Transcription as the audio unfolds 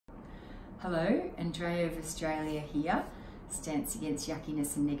Hello, Andrea of Australia here, Stance Against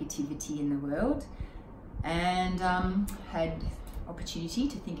Yuckiness and Negativity in the World, and had opportunity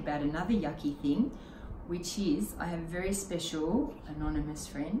to think about another yucky thing, which is I have a very special anonymous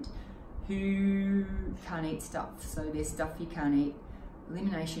friend who can't eat stuff. So there's stuff you can't eat.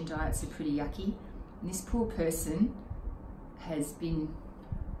 Elimination diets are pretty yucky, and this poor person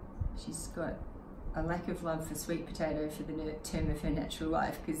she's got a lack of love for sweet potato for the term of her natural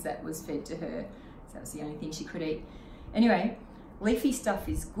life, because that was fed to her, so that was the only thing she could eat. Anyway, leafy stuff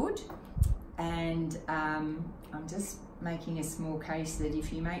is good, and I'm just making a small case that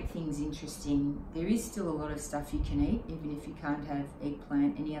if you make things interesting, there is still a lot of stuff you can eat, even if you can't have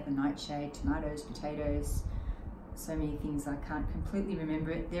eggplant, any other nightshade, tomatoes, potatoes, so many things I can't completely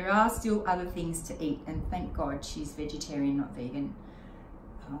remember it. There are still other things to eat, and thank God she's vegetarian, not vegan.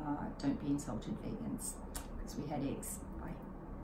 Don't be insulted, vegans, because we had eggs.